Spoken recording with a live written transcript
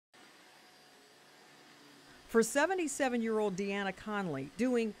For 77-year-old Deanna Conley,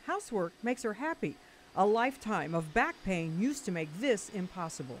 doing housework makes her happy. A lifetime of back pain used to make this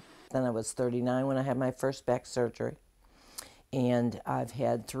impossible. Then I was 39 when I had my first back surgery, and I've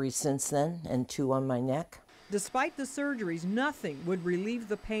had 3 since then and 2 on my neck. Despite the surgeries, nothing would relieve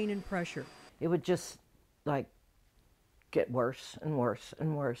the pain and pressure. It would just get worse and worse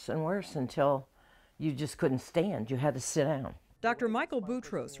and worse and worse until you just couldn't stand. You had to sit down. Dr. Michael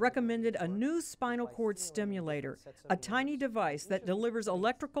Boutros recommended a new spinal cord stimulator, a tiny device that delivers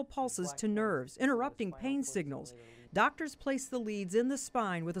electrical pulses to nerves, interrupting pain signals. Doctors place the leads in the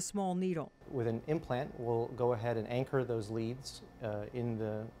spine with a small needle. With an implant, we'll go ahead and anchor those leads in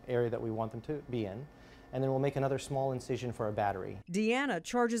the area that we want them to be in, and then we'll make another small incision for a battery. Deanna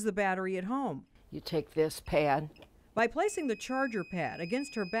charges the battery at home. You take this pad. By placing the charger pad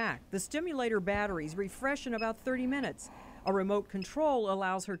against her back, the stimulator batteries refresh in about 30 minutes. A remote control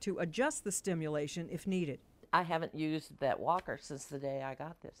allows her to adjust the stimulation if needed. I haven't used that walker since the day I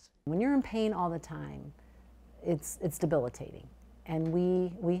got this. When you're in pain all the time, it's debilitating. And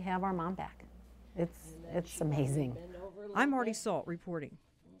we have our mom back. It's amazing. I'm Marty Salt reporting.